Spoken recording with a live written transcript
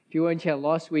If you weren't here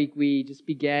last week, we just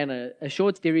began a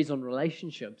short series on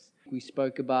relationships. We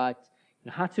spoke about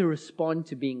how to respond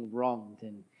to being wronged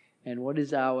and what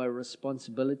is our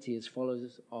responsibility as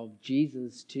followers of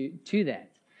Jesus to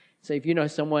that. So if you know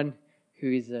someone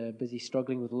who is busy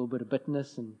struggling with a little bit of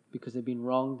bitterness and because they've been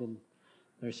wronged and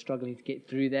they're struggling to get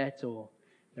through that, or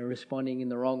they're responding in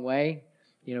the wrong way,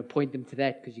 point them to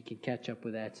that, because you can catch up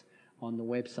with that on the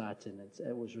website, and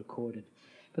it was recorded.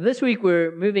 But this week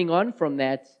we're moving on from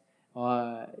that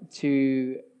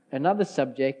to another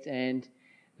subject, and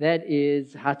that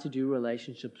is how to do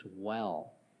relationships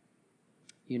well.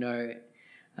 It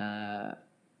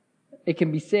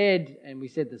can be said, and we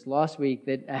said this last week,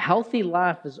 that a healthy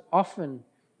life is often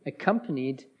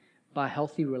accompanied by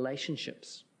healthy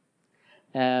relationships.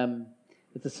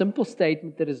 It's a simple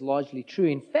statement that is largely true.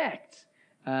 In fact,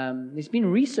 there's been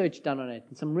research done on it,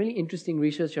 and some really interesting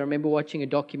research. I remember watching a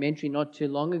documentary not too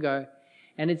long ago,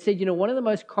 and it said, one of the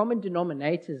most common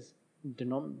denominators?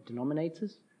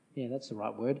 Yeah, that's the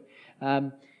right word.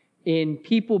 In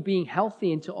people being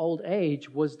healthy into old age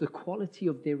was the quality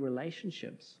of their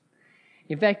relationships.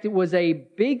 In fact, it was a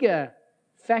bigger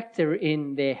factor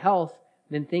in their health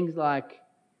than things like,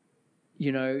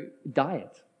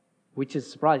 diet, which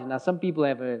is surprising. Now, some people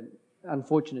have an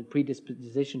unfortunate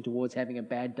predisposition towards having a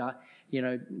bad diet,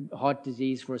 heart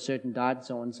disease for a certain diet and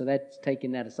so on. So that's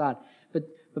taking that aside.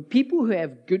 But people who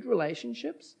have good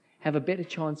relationships have a better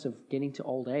chance of getting to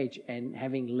old age and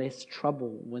having less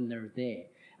trouble when they're there.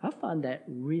 I find that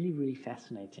really, really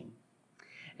fascinating.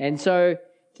 And so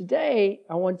today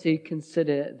I want to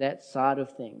consider that side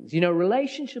of things.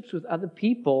 Relationships with other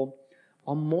people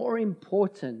are more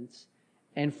important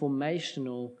and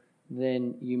formational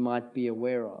than you might be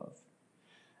aware of.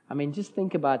 Just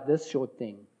think about this short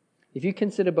thing. If you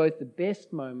consider both the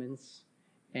best moments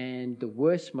and the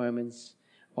worst moments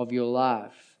of your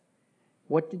life,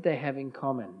 what did they have in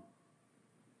common?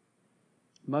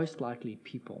 Most likely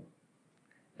people.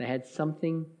 They had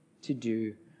something to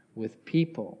do with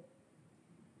people.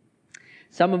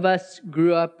 Some of us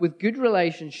grew up with good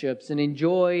relationships and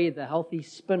enjoy the healthy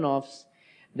spin-offs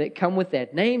that come with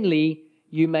that. Namely,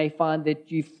 you may find that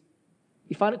you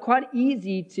find it quite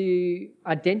easy to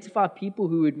identify people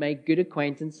who would make good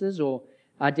acquaintances or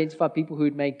identify people who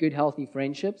would make good, healthy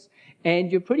friendships.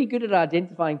 And you're pretty good at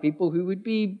identifying people who would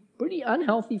be pretty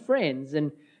unhealthy friends.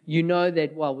 And you know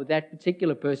that, with that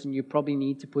particular person, you probably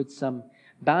need to put some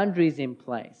boundaries in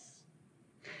place.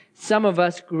 Some of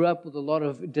us grew up with a lot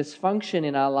of dysfunction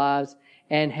in our lives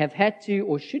and have had to,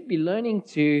 or should be learning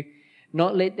to,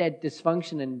 not let that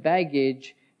dysfunction and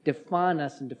baggage define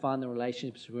us and define the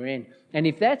relationships we're in. And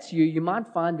if that's you, you might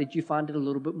find that you find it a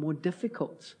little bit more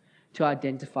difficult to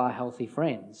identify healthy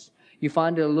friends. You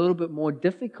find it a little bit more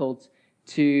difficult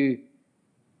to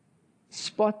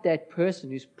spot that person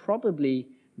who's probably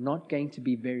not going to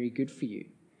be very good for you.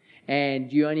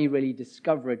 And you only really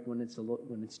discover it when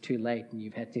it's too late and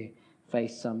you've had to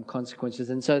face some consequences.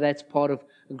 And so that's part of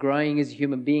growing as a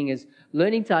human being, is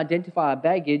learning to identify our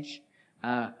baggage,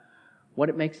 what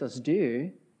it makes us do,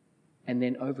 and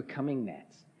then overcoming that.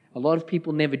 A lot of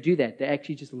people never do that. They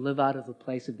actually just live out of the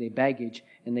place of their baggage,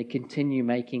 and they continue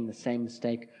making the same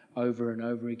mistake over and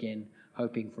over again,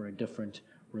 hoping for a different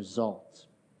result.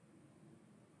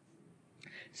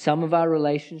 Some of our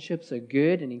relationships are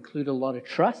good and include a lot of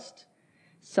trust.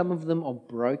 Some of them are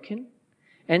broken.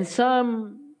 And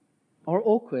some are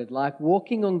awkward, like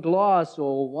walking on glass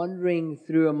or wandering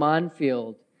through a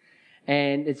minefield.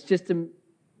 And it's just a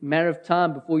matter of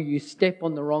time before you step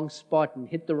on the wrong spot and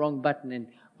hit the wrong button, and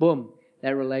boom,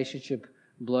 that relationship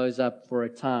blows up for a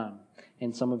time.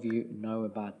 And some of you know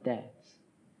about that.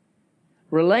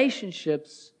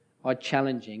 Relationships are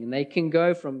challenging, and they can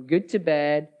go from good to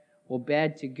bad or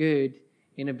bad to good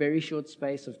in a very short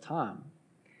space of time,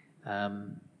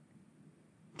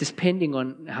 depending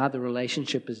on how the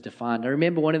relationship is defined. I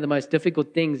remember one of the most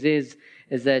difficult things is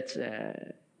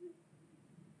that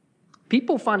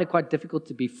people find it quite difficult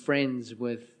to be friends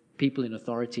with people in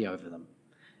authority over them,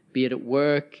 be it at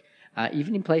work,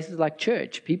 even in places like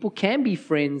church. People can be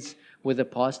friends with a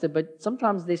pastor, but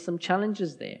sometimes there's some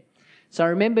challenges there. So I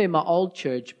remember in my old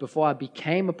church, before I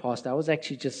became a pastor, I was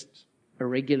actually just a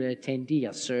regular attendee.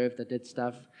 I served, I did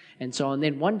stuff, and so on. And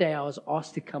then one day I was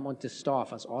asked to come onto staff.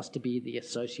 I was asked to be the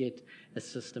associate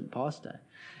assistant pastor.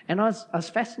 And I was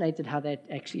fascinated how that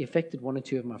actually affected one or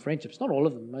two of my friendships. Not all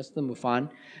of them, most of them were fine.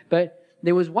 But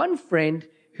there was one friend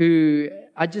who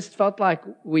I just felt like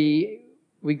we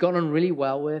got on really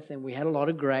well with, and we had a lot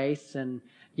of grace, and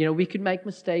we could make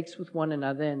mistakes with one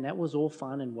another, and that was all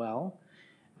fine and well.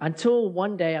 Until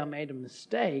one day I made a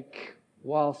mistake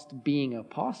whilst being a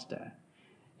pastor.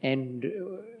 And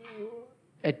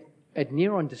it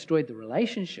near on destroyed the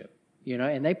relationship,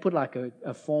 and they put like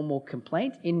a formal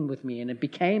complaint in with me, and it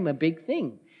became a big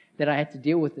thing that I had to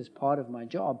deal with as part of my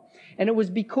job. And it was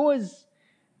because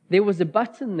there was a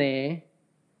button there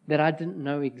that I didn't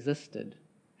know existed.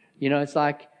 It's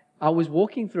like I was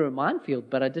walking through a minefield,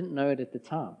 but I didn't know it at the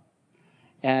time.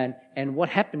 And what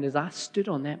happened is I stood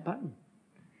on that button,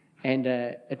 and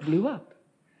it blew up.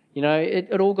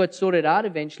 It all got sorted out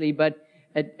eventually, but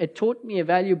it taught me a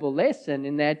valuable lesson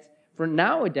in that for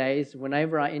nowadays,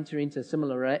 whenever I enter into a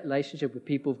similar relationship with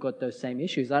people who've got those same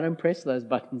issues, I don't press those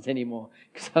buttons anymore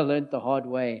because I learned the hard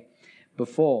way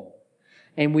before.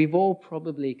 And we've all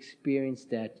probably experienced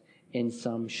that in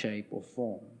some shape or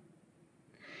form.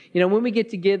 When we get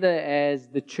together as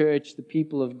the church, the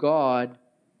people of God,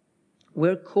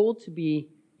 we're called to be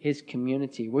His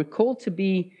community. We're called to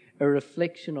be a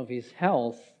reflection of His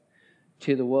health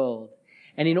to the world.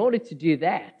 And in order to do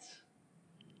that,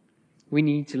 we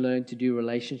need to learn to do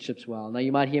relationships well. Now,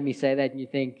 you might hear me say that and you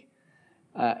think,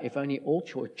 if only all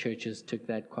churches took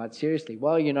that quite seriously.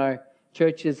 Well,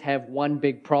 churches have one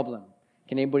big problem.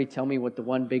 Can anybody tell me what the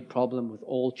one big problem with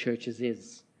all churches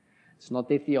is? It's not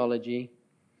their theology.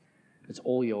 It's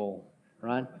all y'all,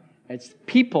 right? It's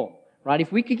people, right?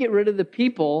 If we could get rid of the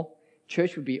people,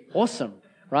 church would be awesome,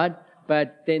 right?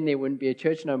 But then there wouldn't be a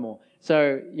church no more.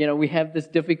 So, we have this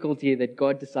difficulty that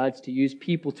God decides to use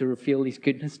people to reveal His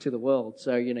goodness to the world.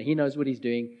 So, He knows what He's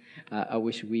doing. I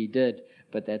wish we did,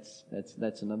 but that's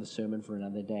another sermon for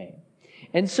another day.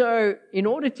 And so, in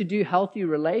order to do healthy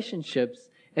relationships,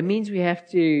 it means we have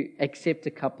to accept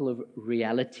a couple of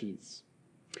realities.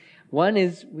 One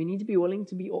is we need to be willing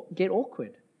to get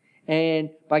awkward.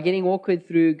 And by getting awkward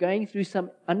going through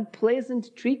some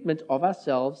unpleasant treatment of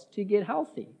ourselves to get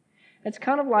healthy. It's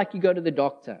kind of like you go to the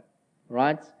doctor,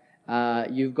 right?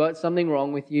 You've got something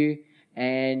wrong with you,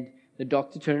 and the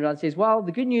doctor turns around and says, well,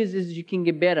 the good news is you can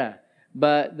get better,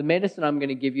 but the medicine I'm going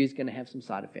to give you is going to have some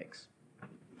side effects.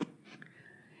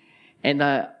 And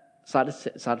the side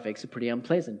effects are pretty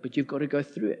unpleasant, but you've got to go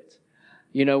through it.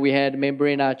 We had a member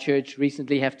in our church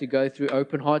recently have to go through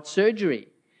open heart surgery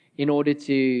in order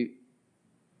to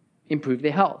improve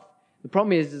their health. The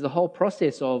problem is the whole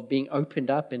process of being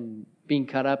opened up and being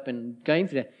cut up and going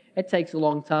through that. It takes a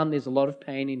long time. There's a lot of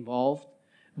pain involved.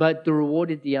 But the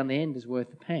reward at the other end is worth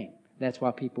the pain. That's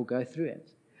why people go through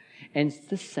it. And it's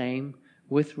the same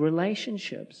with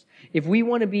relationships. If we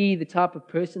want to be the type of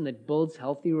person that builds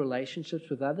healthy relationships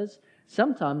with others,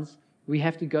 sometimes we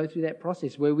have to go through that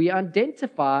process where we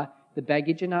identify the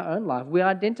baggage in our own life. We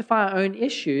identify our own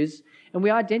issues, and we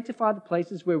identify the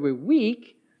places where we're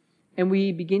weak, and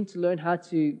we begin to learn how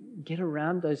to get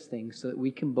around those things so that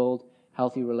we can build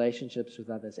healthy relationships with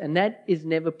others. And that is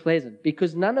never pleasant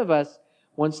because none of us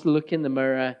wants to look in the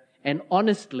mirror and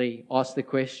honestly ask the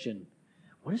question,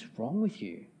 what is wrong with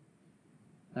you?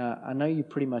 I know you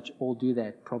pretty much all do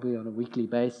that probably on a weekly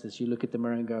basis. You look at the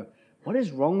mirror and go, what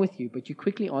is wrong with you? But you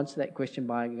quickly answer that question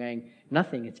by going,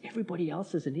 nothing. It's everybody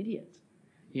else is an idiot,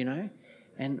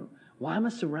 And why am I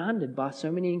surrounded by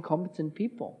so many incompetent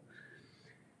people?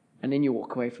 And then you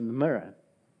walk away from the mirror.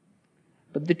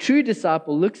 But the true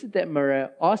disciple looks at that mirror,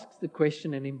 asks the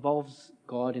question, and involves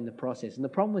God in the process. And the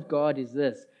problem with God is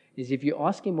this, is if you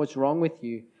ask Him what's wrong with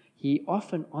you, He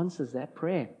often answers that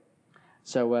prayer.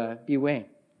 So beware.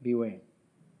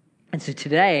 And so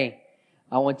today,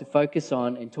 I want to focus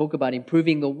on and talk about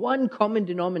improving the one common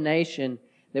denomination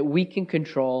that we can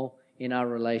control in our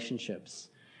relationships.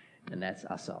 And that's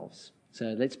ourselves.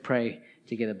 So let's pray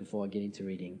together before I get into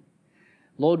reading.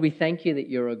 Lord, we thank You that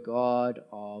You're a God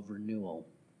of renewal.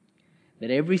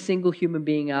 That every single human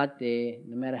being out there,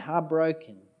 no matter how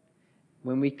broken,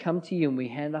 when we come to You and we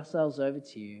hand ourselves over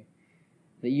to You,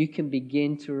 that You can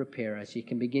begin to repair us. You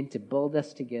can begin to build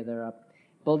us together up,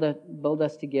 build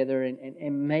us together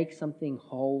and make something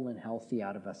whole and healthy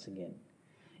out of us again.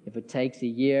 If it takes a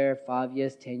year, 5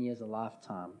 years, 10 years, a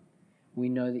lifetime, we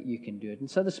know that You can do it. And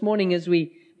so this morning, as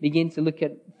we begin to look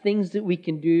at things that we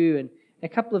can do and a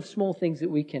couple of small things that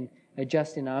we can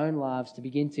adjust in our own lives to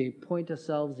begin to point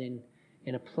ourselves in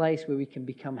a place where we can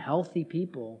become healthy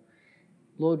people,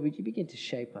 Lord, would You begin to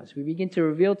shape us? We begin to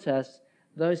reveal to us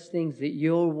those things that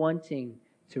You're wanting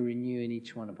to renew in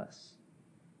each one of us.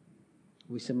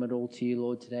 We submit all to You,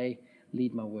 Lord, today.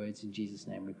 Lead my words. In Jesus'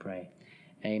 name we pray.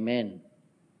 Amen.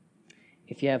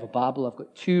 If you have a Bible, I've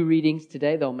got 2 readings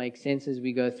today. They'll make sense as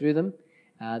we go through them.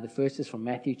 The first is from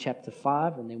Matthew chapter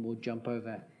 5, and then we'll jump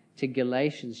over to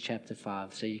Galatians chapter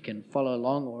 5. So you can follow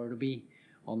along, or it'll be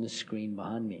on the screen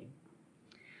behind me.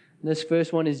 And this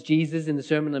first one is Jesus in the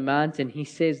Sermon on the Mount, and He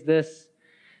says this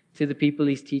to the people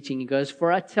He's teaching. He goes,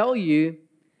 "For I tell you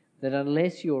that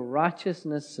unless your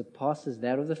righteousness surpasses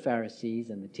that of the Pharisees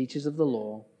and the teachers of the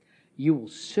law, you will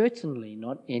certainly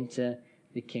not enter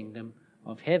the kingdom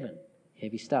of heaven.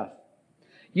 Heavy stuff.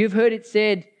 You've heard it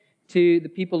said to the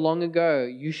people long ago,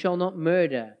 you shall not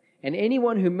murder, and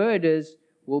anyone who murders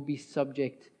will be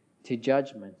subject to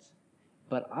judgment.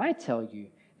 But I tell you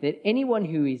that anyone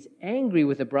who is angry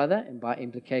with a brother, and by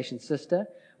implication sister,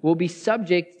 will be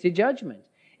subject to judgment.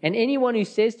 And anyone who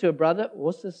says to a brother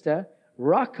or sister,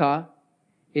 Raka,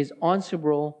 is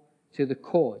answerable to the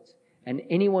court. And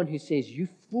anyone who says, you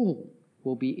fool,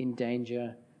 will be in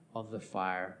danger of the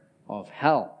fire of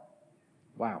hell.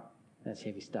 Wow, that's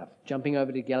heavy stuff. Jumping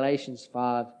over to Galatians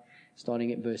 5,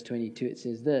 starting at verse 22, it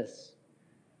says this.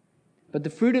 But the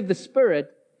fruit of the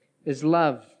Spirit is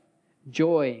love,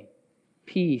 joy,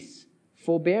 peace,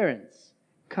 forbearance,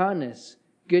 kindness,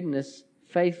 goodness,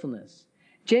 faithfulness,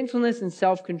 gentleness, and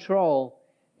self-control.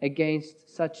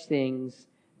 Against such things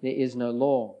there is no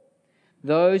law.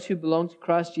 Those who belong to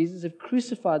Christ Jesus have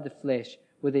crucified the flesh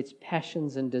with its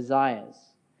passions and desires.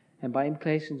 And by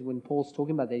implications, when Paul's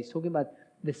talking about that, he's talking about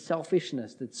the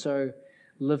selfishness that so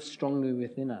lives strongly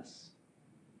within us.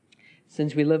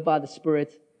 Since we live by the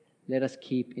Spirit, let us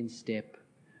keep in step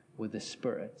with the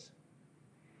Spirit.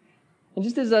 And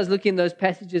just as I was looking at those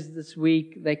passages this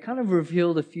week, they kind of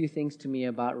revealed a few things to me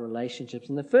about relationships.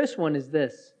 And the first one is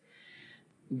this.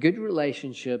 Good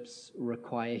relationships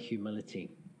require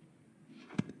humility.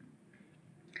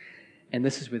 And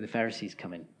this is where the Pharisees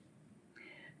come in.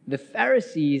 The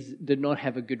Pharisees did not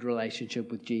have a good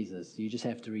relationship with Jesus. You just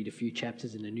have to read a few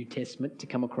chapters in the New Testament to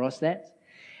come across that.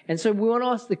 And so we want to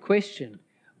ask the question,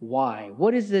 why?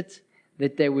 What is it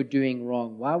that they were doing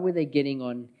wrong? Why were they getting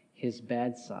on his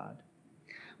bad side?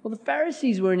 Well, the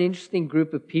Pharisees were an interesting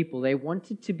group of people. They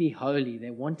wanted to be holy.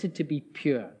 They wanted to be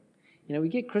pure. You know, we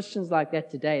get Christians like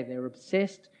that today. They're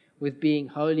obsessed with being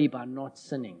holy by not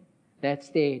sinning. That's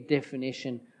their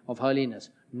definition of holiness,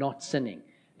 not sinning.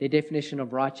 Their definition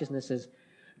of righteousness is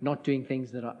not doing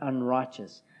things that are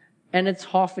unrighteous. And it's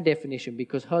half a definition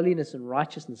because holiness and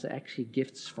righteousness are actually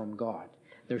gifts from God.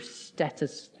 They're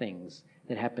status things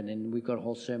that happen. And we got a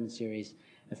whole sermon series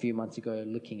a few months ago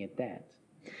looking at that.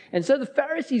 And so the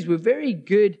Pharisees were very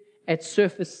good at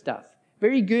surface stuff,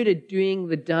 very good at doing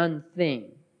the done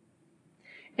thing.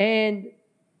 And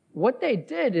what they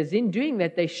did is in doing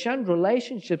that, they shunned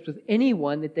relationships with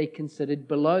anyone that they considered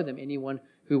below them, anyone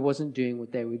who wasn't doing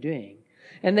what they were doing.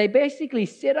 And they basically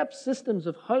set up systems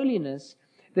of holiness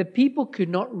that people could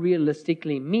not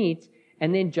realistically meet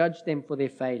and then judge them for their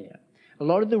failure. A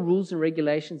lot of the rules and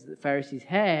regulations that the Pharisees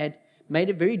had made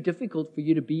it very difficult for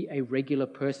you to be a regular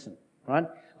person, right?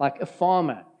 Like a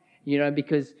farmer, you know,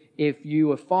 because if you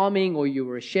were farming or you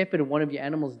were a shepherd and one of your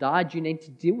animals died, you need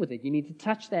to deal with it. You need to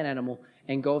touch that animal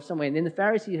and go off somewhere. And then the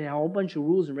Pharisees had a whole bunch of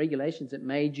rules and regulations that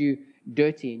made you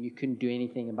dirty and you couldn't do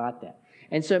anything about that.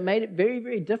 And so it made it very,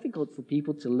 very difficult for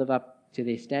people to live up to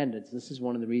their standards. This is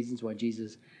one of the reasons why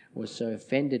Jesus was so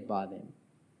offended by them.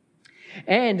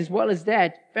 And as well as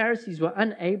that, Pharisees were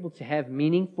unable to have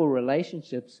meaningful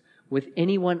relationships with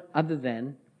anyone other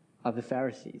than other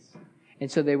Pharisees.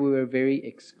 And so they were a very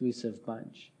exclusive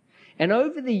bunch. And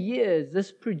over the years,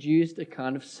 this produced a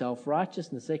kind of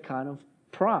self-righteousness, a kind of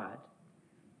pride.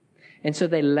 And so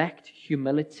they lacked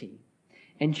humility.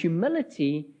 And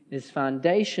humility is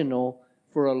foundational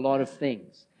for a lot of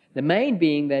things. The main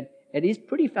being that it is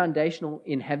pretty foundational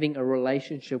in having a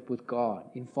relationship with God,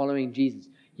 in following Jesus.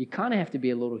 You kind of have to be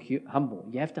a little humble.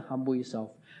 You have to humble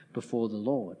yourself before the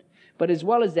Lord. But as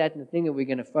well as that, and the thing that we're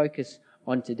going to focus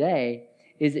on today,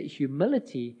 is that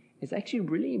humility is actually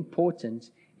really important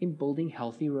in building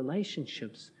healthy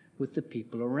relationships with the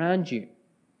people around you.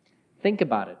 Think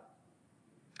about it.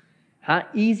 How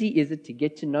easy is it to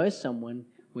get to know someone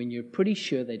when you're pretty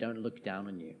sure they don't look down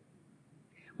on you?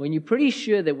 When you're pretty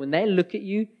sure that when they look at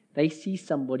you, they see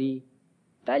somebody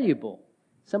valuable,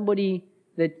 somebody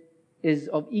that is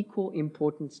of equal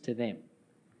importance to them.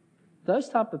 Those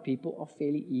type of people are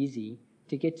fairly easy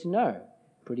to get to know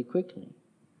pretty quickly.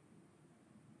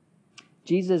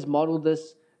 Jesus modeled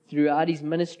this throughout his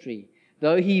ministry.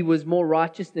 Though he was more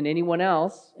righteous than anyone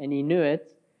else, and he knew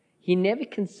it, he never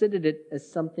considered it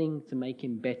as something to make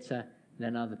him better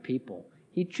than other people.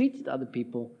 He treated other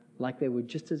people like they were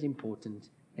just as important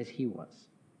as he was.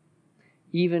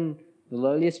 Even the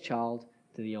lowliest child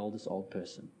to the oldest old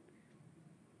person.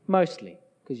 Mostly,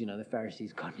 because, the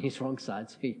Pharisees got on his wrong side,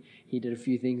 so he did a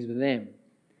few things with them.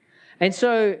 And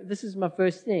so, this is my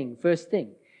first thing. First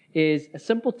thing is a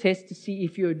simple test to see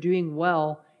if you're doing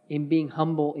well in being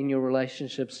humble in your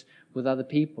relationships with other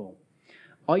people.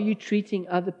 Are you treating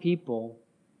other people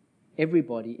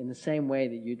everybody in the same way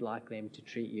that you'd like them to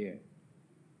treat you.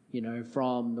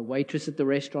 From the waitress at the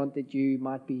restaurant that you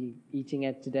might be eating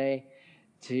at today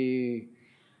to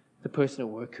the person at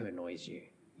work who annoys you.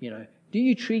 Do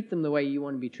you treat them the way you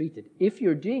want to be treated? If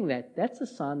you're doing that, that's a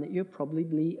sign that you're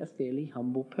probably a fairly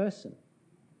humble person.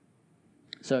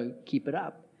 So keep it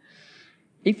up.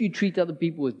 If you treat other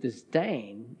people with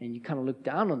disdain and you kind of look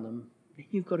down on them, then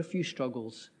you've got a few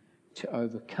struggles to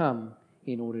overcome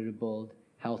in order to build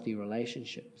healthy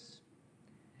relationships.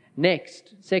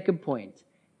 Next, second point,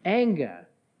 anger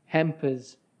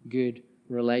hampers good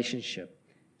relationship.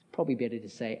 It's probably better to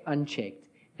say unchecked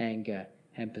anger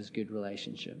hampers good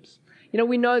relationships.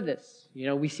 We know this.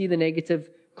 We see the negative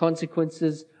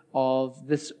consequences of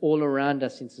this all around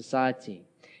us in society.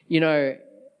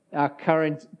 Our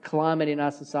current climate in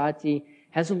our society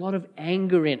has a lot of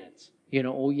anger in it.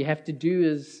 All you have to do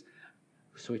is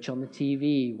switch on the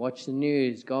TV, watch the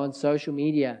news, go on social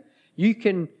media. You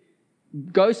can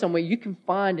go somewhere, you can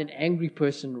find an angry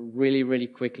person really, really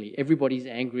quickly. Everybody's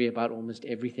angry about almost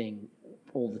everything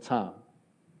all the time.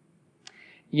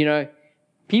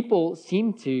 People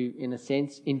seem to, in a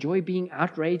sense, enjoy being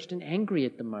outraged and angry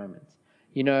at the moment.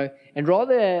 And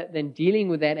rather than dealing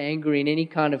with that anger in any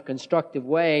kind of constructive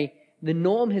way, the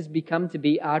norm has become to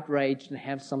be outraged and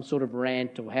have some sort of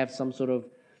rant or have some sort of,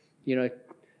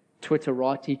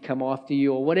 Twitterati come after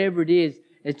you or whatever it is.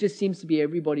 It just seems to be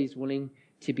everybody's willing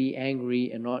to be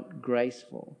angry and not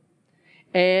graceful.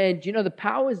 And, the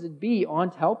powers that be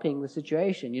aren't helping the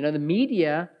situation. The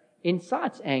media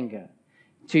incites anger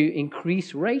to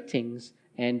increase ratings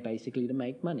and basically to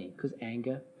make money because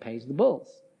anger pays the bills.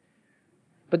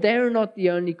 But they are not the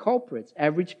only culprits.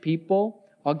 Average people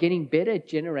are getting better at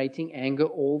generating anger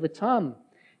all the time,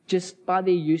 just by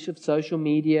their use of social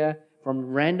media, from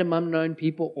random unknown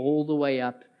people all the way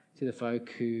up to the folk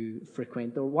who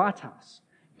frequent the White House.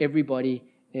 Everybody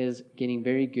is getting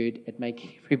very good at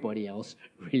making everybody else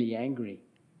really angry.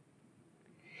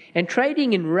 And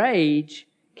trading in rage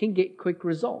can get quick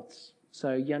results.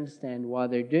 So you understand why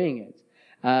they're doing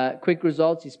it. Quick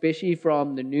results, especially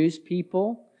from the news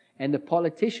people and the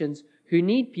politicians who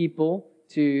need people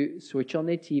to switch on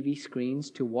their TV screens,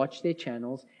 to watch their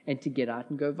channels, and to get out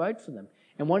and go vote for them.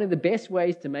 And one of the best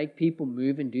ways to make people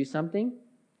move and do something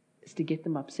is to get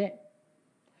them upset.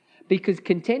 Because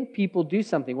content people do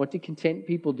something. What do content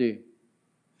people do?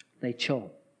 They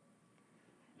chill.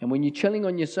 And when you're chilling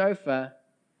on your sofa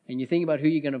and you think about who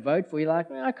you're going to vote for, you're like,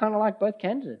 I kind of like both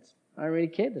candidates. I don't really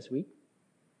care this week.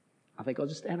 I think I'll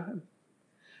just stay at home.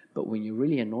 But when you're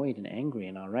really annoyed and angry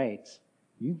and irate,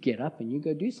 you get up and you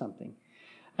go do something.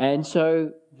 And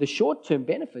so the short-term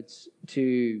benefits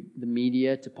to the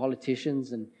media, to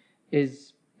politicians,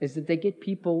 is that they get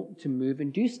people to move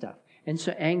and do stuff. And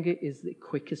so anger is the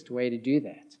quickest way to do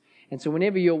that. And so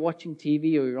whenever you're watching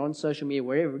TV or you're on social media,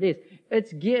 wherever it is,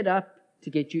 it's geared up to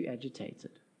get you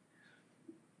agitated.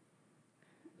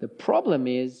 The problem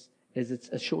is it's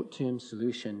a short-term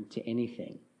solution to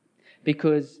anything.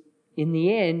 Because in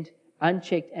the end,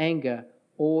 unchecked anger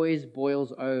always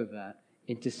boils over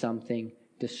into something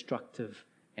destructive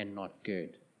and not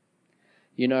good.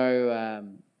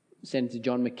 Senator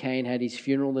John McCain had his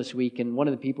funeral this week, and one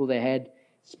of the people they had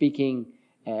speaking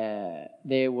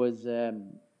there was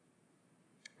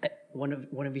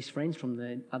one of his friends from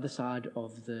the other side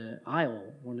of the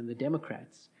aisle, one of the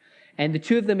Democrats. And the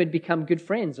two of them had become good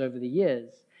friends over the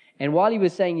years. And while he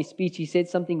was saying his speech, he said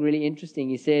something really interesting.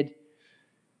 He said,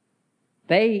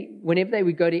 whenever they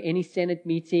would go to any Senate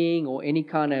meeting or any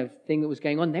kind of thing that was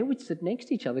going on, they would sit next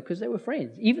to each other because they were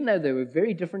friends. Even though they were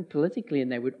very different politically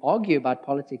and they would argue about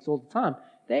politics all the time,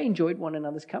 they enjoyed one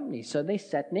another's company. So they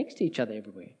sat next to each other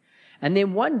everywhere. And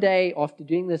then one day, after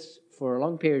doing this for a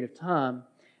long period of time,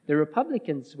 the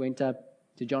Republicans went up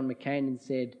to John McCain and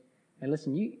said, hey,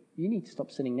 listen, you need to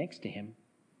stop sitting next to him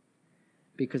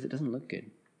because it doesn't look good.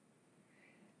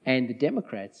 And the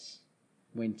Democrats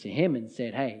went to him and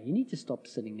said, hey, you need to stop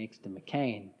sitting next to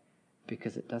McCain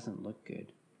because it doesn't look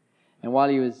good. And while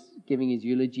he was giving his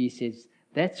eulogy, he says,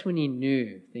 that's when he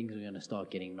knew things were going to start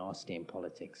getting nasty in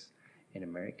politics in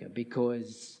America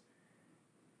because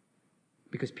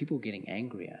people were getting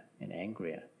angrier and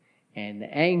angrier. And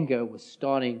the anger was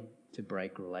starting to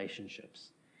break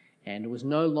relationships. And it was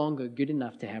no longer good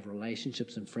enough to have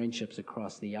relationships and friendships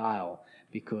across the aisle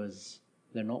because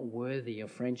they're not worthy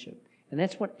of friendship. And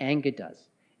that's what anger does.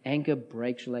 Anger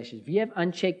breaks relationships. If you have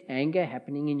unchecked anger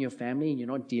happening in your family and you're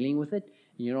not dealing with it,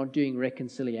 and you're not doing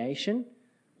reconciliation,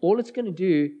 all it's going to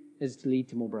do is to lead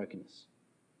to more brokenness.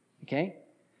 Okay?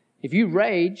 If you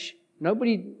rage,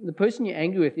 the person you're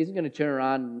angry with isn't going to turn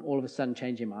around and all of a sudden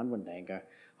change their mind one day and go,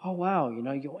 oh wow,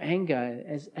 your anger,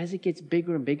 as it gets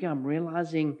bigger and bigger, I'm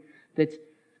realizing that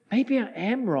maybe I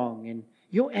am wrong and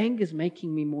your anger is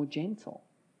making me more gentle.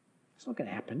 It's not going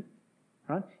to happen,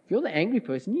 right? If you're the angry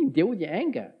person, you can deal with your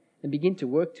anger and begin to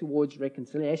work towards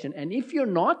reconciliation. And if you're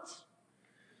not,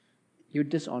 you're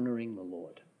dishonoring the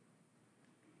Lord.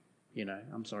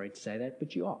 I'm sorry to say that,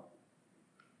 but you are.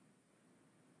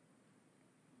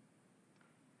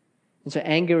 And so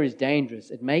anger is dangerous.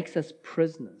 It makes us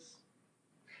prisoners.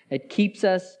 It keeps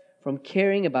us from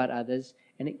caring about others,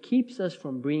 and it keeps us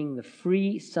from being the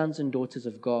free sons and daughters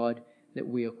of God that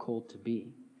we are called to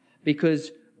be.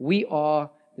 Because we are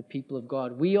the people of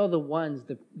God. We are the ones,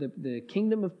 the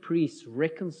kingdom of priests,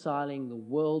 reconciling the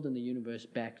world and the universe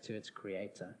back to its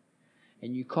creator.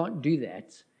 And you can't do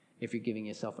that if you're giving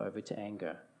yourself over to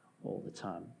anger all the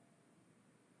time.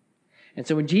 And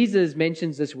so when Jesus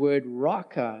mentions this word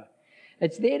raka,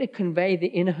 it's there to convey the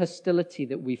inner hostility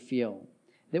that we feel,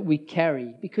 that we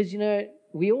carry. Because,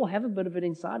 we all have a bit of it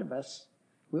inside of us.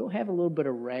 We all have a little bit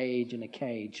of rage in a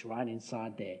cage right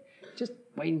inside there, just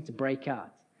waiting to break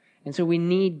out. And so we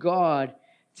need God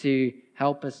to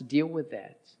help us deal with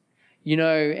that.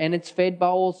 And it's fed by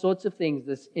all sorts of things,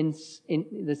 this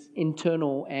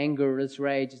internal anger, this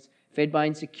rage. It's fed by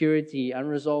insecurity,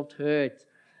 unresolved hurt,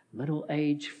 middle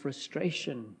age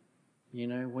frustration,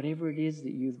 whatever it is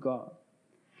that you've got.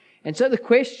 And so the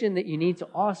question that you need to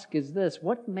ask is this: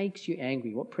 what makes you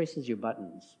angry? What presses your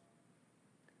buttons?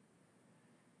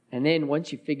 And then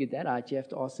once you've figured that out, you have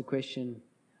to ask the question,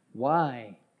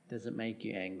 why does it make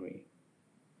you angry?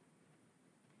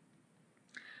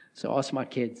 So ask my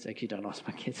kids. Actually, don't ask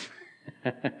my kids.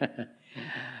 The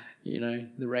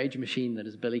rage machine that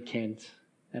is Billy Kent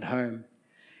at home.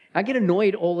 I get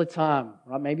annoyed all the time,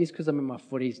 right? Maybe it's because I'm in my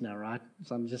 40s now, right?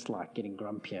 So I'm just getting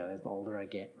grumpier as the older I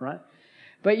get, right?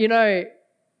 But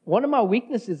one of my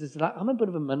weaknesses is that I'm a bit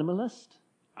of a minimalist.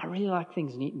 I really like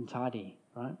things neat and tidy,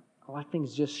 right? I like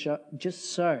things just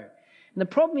so. And the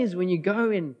problem is when you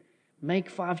go and make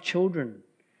 5 children,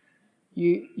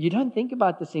 you don't think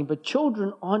about this thing, but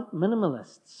children aren't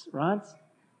minimalists, right?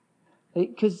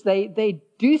 Because they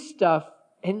do stuff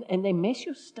and they mess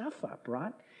your stuff up,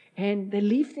 right? And they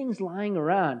leave things lying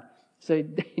around. So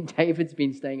David's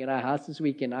been staying at our house this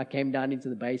weekend. I came down into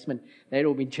the basement. They'd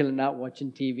all been chilling out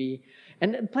watching TV.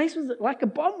 And the place was like a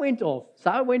bomb went off.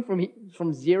 So I went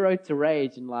from zero to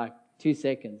rage in 2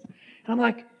 seconds. And I'm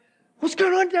like, what's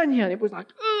going on down here? And it was like,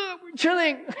 we're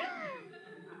chilling.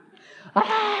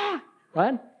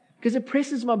 Right? Because it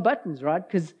presses my buttons, right?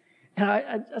 And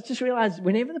I just realized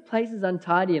whenever the place is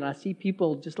untidy and I see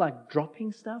people just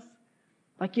dropping stuff,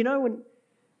 when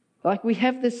we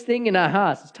have this thing in our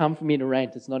house. It's time for me to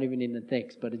rant. It's not even in the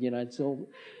text, but it's all.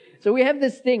 So we have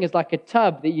this thing. It's like a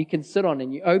tub that you can sit on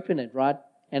and you open it, right?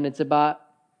 And it's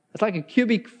like a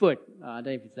cubic foot. I don't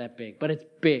know if it's that big, but it's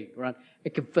big, right?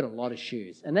 It can fit a lot of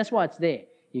shoes. And that's why it's there.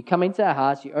 You come into our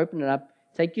house, you open it up,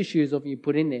 take your shoes off and you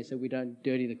put in there so we don't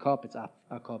dirty the carpets.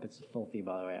 Our carpets are filthy,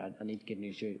 by the way. I need to get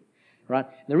new shoes, right?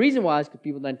 And the reason why is because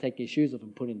people don't take their shoes off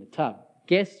and put in the tub.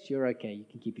 Guests, you're okay. You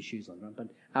can keep your shoes on, right? But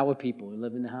our people who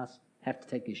live in the house have to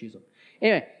take their shoes off.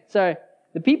 Anyway, so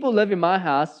the people who live in my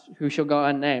house, who shall go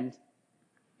unnamed,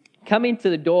 come into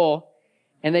the door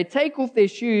and they take off their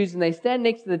shoes and they stand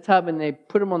next to the tub and they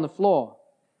put them on the floor.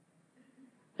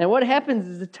 And what happens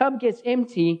is the tub gets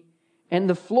empty and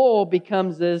the floor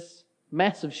becomes this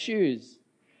mass of shoes.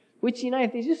 Which,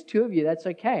 if there's just 2 of you, that's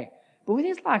okay. But when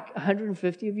there's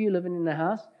 150 of you living in the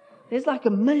house, there's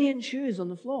 1 million shoes on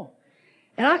the floor.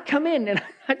 And I come in and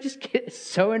I just get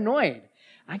so annoyed.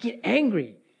 I get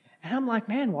angry. And I'm like,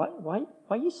 man, why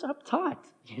are you so uptight?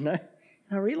 And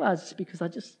I realize it's because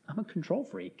I'm a control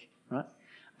freak, right?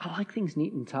 I like things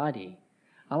neat and tidy.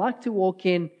 I like to walk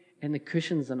in and the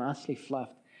cushions are nicely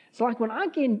fluffed. So when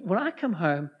I come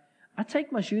home, I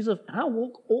take my shoes off and I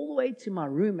walk all the way to my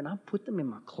room and I put them in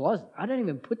my closet. I don't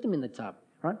even put them in the tub,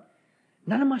 right?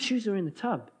 None of my shoes are in the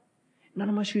tub. None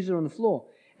of my shoes are on the floor.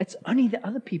 It's only the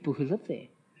other people who live there.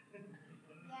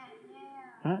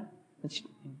 Right?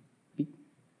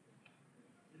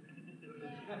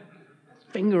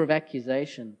 Finger of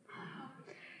accusation.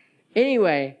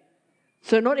 Anyway,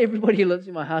 so not everybody who lives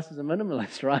in my house is a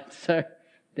minimalist, right? So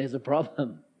there's a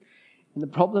problem. And the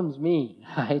problem's me.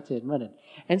 I hate to admit it.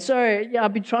 And so,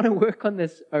 I've been trying to work on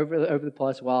this over the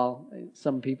past while.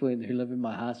 Some people who live in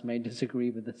my house may disagree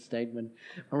with this statement.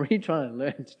 I'm really trying to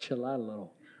learn to chill out a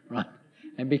little, right?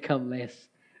 And become less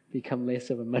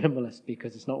of a minimalist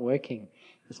because it's not working.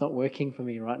 It's not working for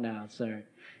me right now.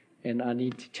 And I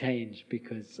need to change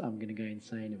because I'm going to go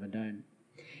insane if I don't.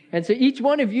 And so each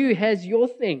one of you has your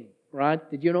thing, right?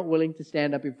 That you're not willing to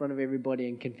stand up in front of everybody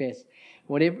and confess.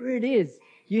 Whatever it is,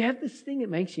 you have this thing that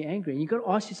makes you angry. And you've got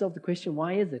to ask yourself the question,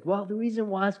 why is it? Well, the reason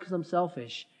why is because I'm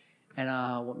selfish. And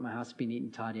I want my house to be neat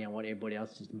and tidy. And I want everybody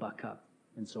else to just buck up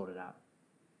and sort it out.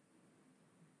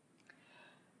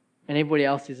 And everybody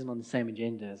else isn't on the same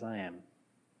agenda as I am.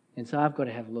 And so I've got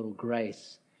to have a little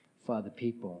grace for other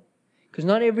people. Because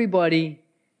not everybody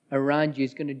around you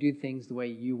is going to do things the way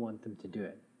you want them to do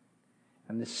it.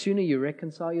 And the sooner you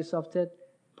reconcile yourself to it,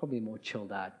 probably the more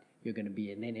chilled out you're going to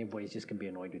be. And then everybody's just going to be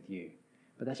annoyed with you.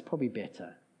 But that's probably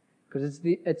better. Because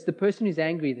it's the person who's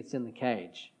angry that's in the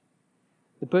cage.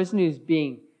 The person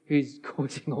who's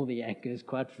causing all the anger is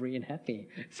quite free and happy,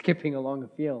 skipping along a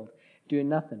field, doing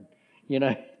nothing.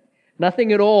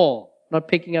 Nothing at all. Not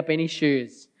picking up any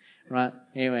shoes. Right?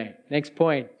 Anyway, next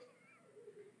point.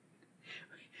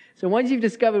 So once you've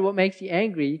discovered what makes you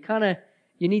angry,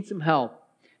 you need some help.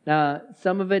 Now,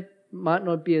 some of it might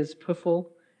not be as piffle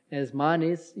as mine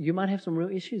is. You might have some real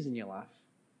issues in your life,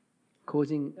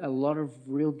 causing a lot of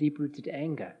real deep-rooted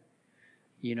anger,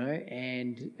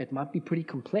 and it might be pretty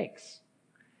complex.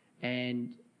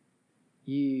 And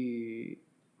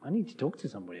I need to talk to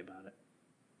somebody about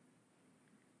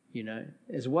it,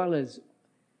 as well as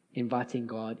inviting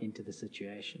God into the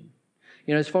situation.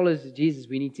 As followers of Jesus,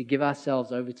 we need to give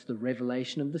ourselves over to the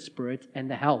revelation of the Spirit and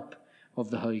the help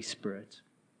of the Holy Spirit.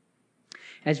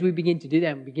 As we begin to do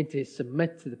that, we begin to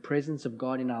submit to the presence of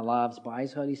God in our lives by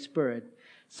His Holy Spirit,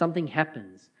 something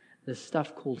happens. The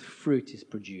stuff called fruit is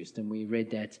produced, and we read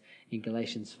that in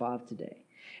Galatians 5 today.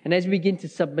 And as we begin to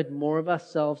submit more of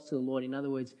ourselves to the Lord, in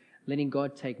other words, letting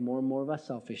God take more and more of our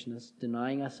selfishness,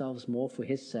 denying ourselves more for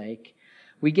His sake,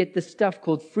 we get the stuff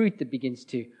called fruit that begins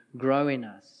to grow in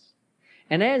us.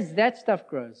 And as that stuff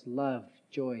grows, love,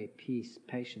 joy, peace,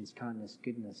 patience, kindness,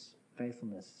 goodness,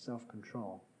 faithfulness,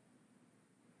 self-control,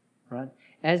 right?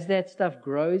 As that stuff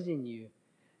grows in you,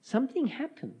 something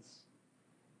happens.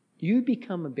 You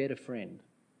become a better friend.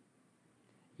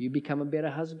 You become a better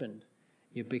husband.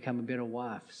 You become a better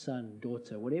wife, son,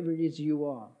 daughter, whatever it is you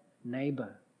are,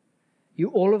 neighbor. You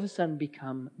all of a sudden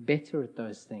become better at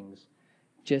those things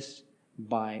just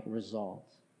by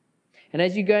result. And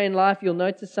as you go in life, you'll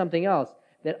notice something else,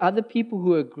 that other people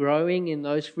who are growing in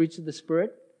those fruits of the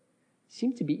Spirit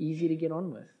seem to be easy to get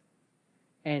on with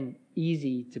and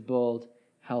easy to build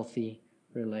healthy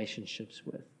relationships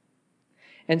with.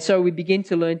 And so we begin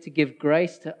to learn to give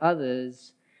grace to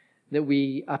others that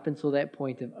we, up until that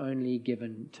point, have only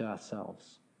given to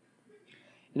ourselves.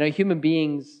 Human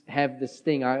beings have this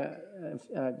thing.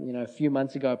 A few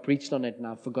months ago I preached on it and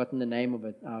I've forgotten the name of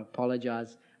it. I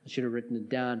apologize. I should have written it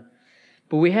down.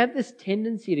 But we have this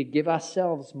tendency to give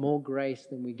ourselves more grace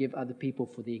than we give other people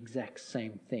for the exact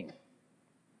same thing.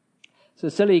 So a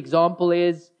silly example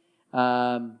is,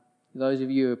 those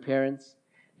of you who are parents,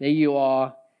 there you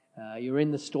are, you're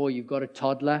in the store, you've got a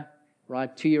toddler,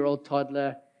 right? 2-year-old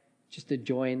toddler, just the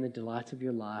joy and the delight of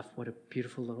your life. What a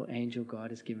beautiful little angel God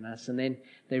has given us. And then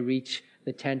they reach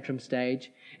the tantrum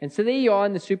stage. And so there you are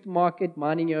in the supermarket,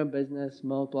 minding your own business,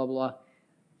 milk, blah, blah.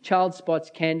 Child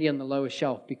spots candy on the lower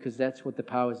shelf because that's what the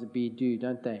powers that be do,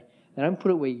 don't they? They don't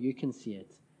put it where you can see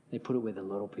it. They put it where the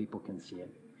little people can see it.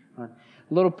 Right?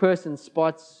 A little person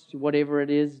spots whatever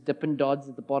it is, Dippin' Dots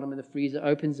at the bottom of the freezer,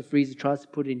 opens the freezer, tries to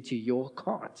put it into your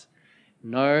cart.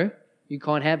 No, you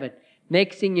can't have it.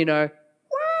 Next thing you know,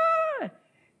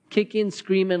 kicking,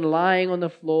 screaming, lying on the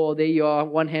floor. There you are,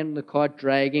 one hand on the cart,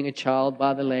 dragging a child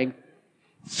by the leg,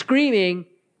 screaming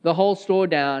the whole store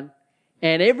down.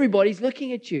 And everybody's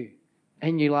looking at you.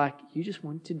 And you're like, you just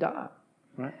want to die,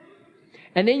 right?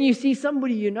 And then you see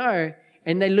somebody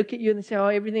and they look at you and they say, oh,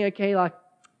 everything okay? Like,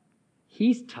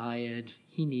 he's tired.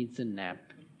 He needs a nap,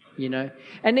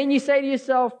 And then you say to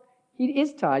yourself, he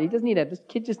is tired. He doesn't need a nap. This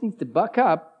kid just needs to buck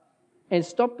up and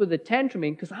stop with the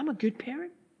tantruming because I'm a good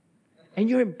parent. And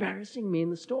you're embarrassing me in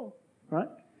the store, right?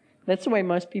 That's the way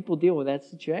most people deal with that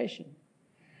situation.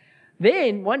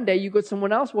 Then one day you've got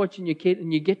someone else watching your kid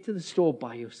and you get to the store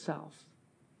by yourself.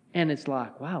 And it's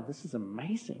like, wow, this is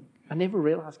amazing. I never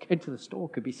realized going to the store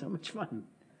could be so much fun.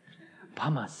 By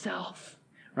myself,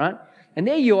 right? And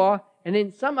there you are. And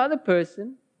then some other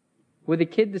person with a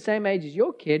kid the same age as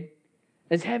your kid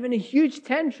is having a huge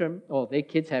tantrum, or their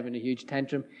kid's having a huge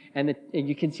tantrum. And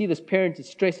you can see this parent is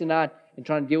stressing out and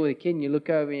trying to deal with a kid. And you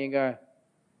look over and you go,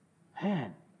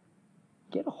 man,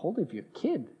 get a hold of your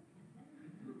kid.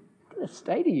 The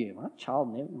state of you,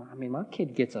 my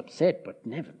kid gets upset, but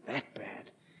never that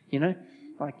bad,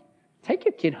 like take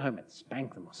your kid home and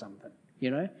spank them or something,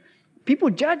 People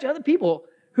judge other people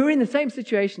who are in the same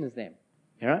situation as them,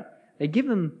 They give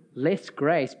them less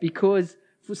grace because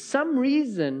for some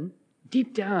reason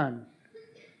deep down,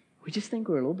 we just think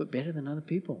we're a little bit better than other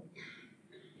people.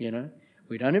 You know,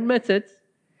 we don't admit it.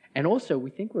 And also,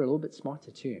 we think we're a little bit smarter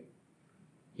too.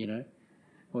 You know,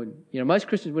 well, most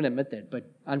Christians wouldn't admit that, but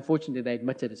unfortunately, they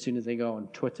admit it as soon as they go on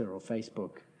Twitter or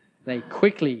Facebook. They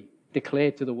quickly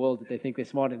declare to the world that they think they're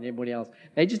smarter than everybody else.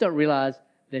 They just don't realize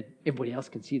that everybody else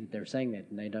can see that they're saying that,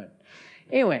 and they don't.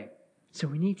 Anyway, so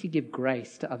we need to give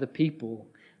grace to other people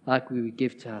like we would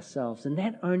give to ourselves, and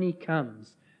that only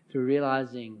comes through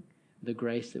realizing the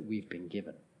grace that we've been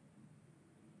given.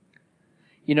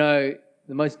 You know,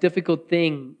 the most difficult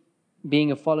thing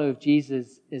being a follower of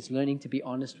Jesus is learning to be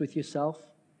honest with yourself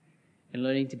and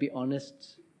learning to be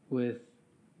honest with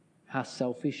how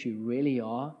selfish you really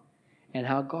are and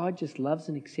how God just loves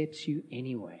and accepts you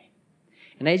anyway.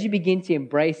 And as you begin to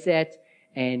embrace that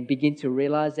and begin to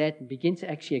realize that and begin to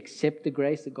actually accept the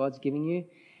grace that God's giving you,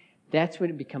 that's when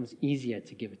it becomes easier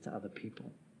to give it to other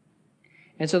people.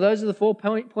 And so those are the 4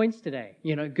 points today.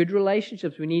 You know, good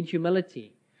relationships, we need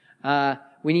humility.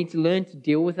 We need to learn to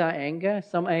deal with our anger.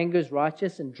 Some anger is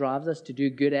righteous and drives us to do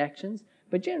good actions.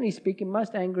 But generally speaking,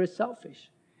 most anger is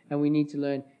selfish. And we need to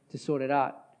learn to sort it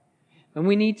out. And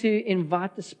we need to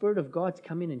invite the Spirit of God to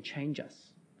come in and change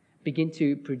us. Begin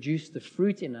to produce the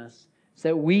fruit in us so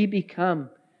that we become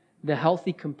the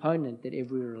healthy component that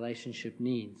every relationship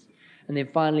needs. And then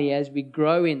finally, as we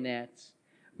grow in that,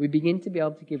 we begin to be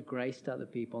able to give grace to other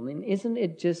people. And isn't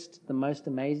it just the most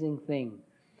amazing thing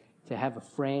to have a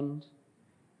friend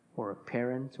or a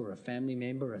parent or a family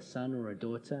member, a son or a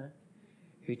daughter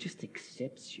who just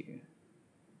accepts you?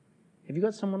 Have you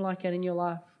got someone like that in your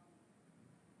life?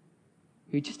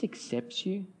 Who just accepts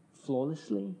you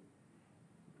flawlessly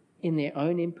in their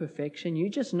own imperfection? You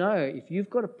just know if you've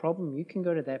got a problem, you can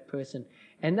go to that person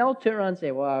and they'll turn around and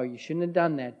say, wow, you shouldn't have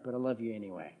done that, but I love you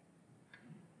anyway.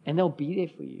 And they'll be there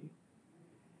for you.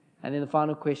 And then the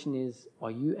final question is,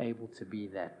 are you able to be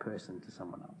that person to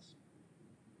someone else?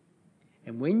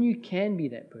 And when you can be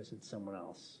that person to someone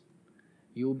else,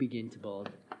 you'll begin to build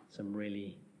some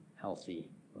really healthy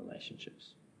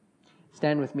relationships.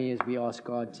 Stand with me as we ask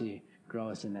God to grow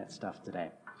us in that stuff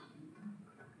today.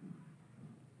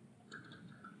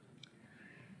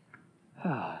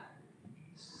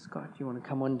 Scott, you want to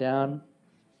come on down?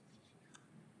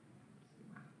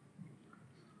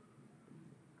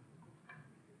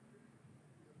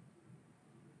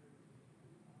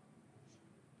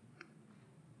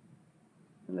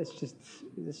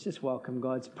 Let's just welcome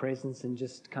God's presence and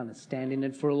just kind of stand in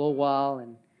it for a little while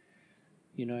and,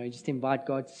 just invite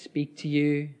God to speak to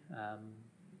you.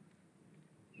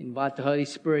 Invite the Holy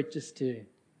Spirit just to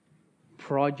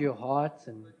prod your heart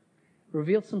and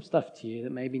reveal some stuff to you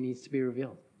that maybe needs to be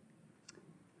revealed.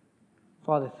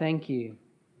 Father, thank you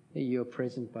that you are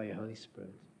present by your Holy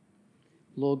Spirit.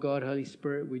 Lord God, Holy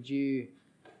Spirit, would you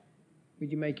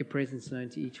make your presence known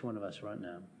to each one of us right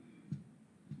now?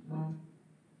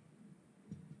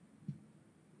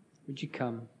 Would you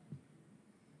come?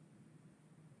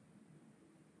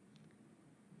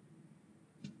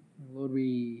 Lord,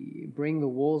 we bring the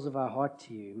walls of our heart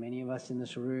to you. Many of us in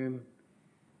this room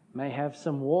may have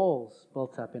some walls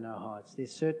built up in our hearts.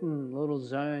 There's certain little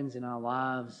zones in our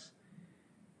lives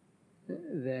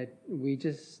that we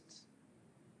just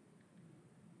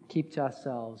keep to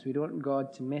ourselves. We don't want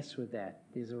God to mess with that.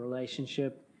 There's a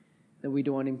relationship that we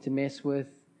don't want him to mess with.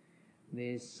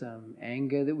 There's some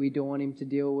anger that we don't want him to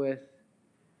deal with.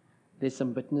 There's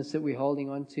some bitterness that we're holding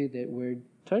on to that we're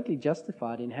totally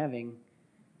justified in having,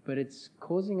 but it's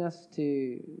causing us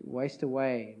to waste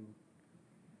away.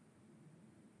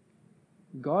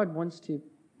 God wants to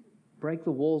break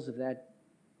the walls of that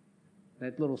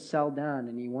little cell down,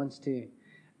 and he wants to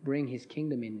bring his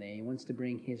kingdom in there. He wants to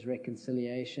bring his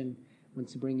reconciliation,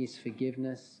 wants to bring his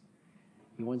forgiveness.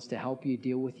 He wants to help you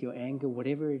deal with your anger,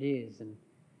 whatever it is. And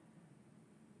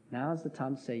now's the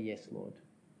time to say, yes, Lord.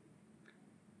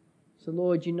 So,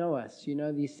 Lord, you know us. You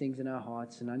know these things in our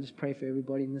hearts. And I just pray for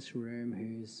everybody in this room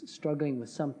who's struggling with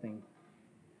something,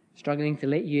 struggling to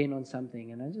let you in on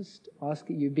something. And I just ask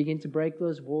that you begin to break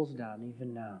those walls down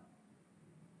even now.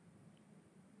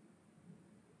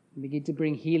 And begin to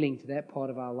bring healing to that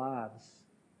part of our lives.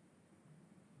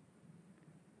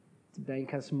 To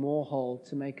make us more whole,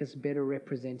 to make us better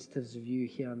representatives of you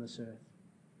here on this earth.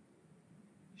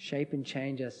 Shape and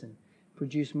change us and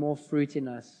produce more fruit in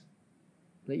us.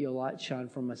 Let your light shine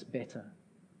from us better.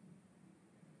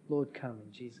 Lord, come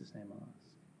in Jesus' name I ask.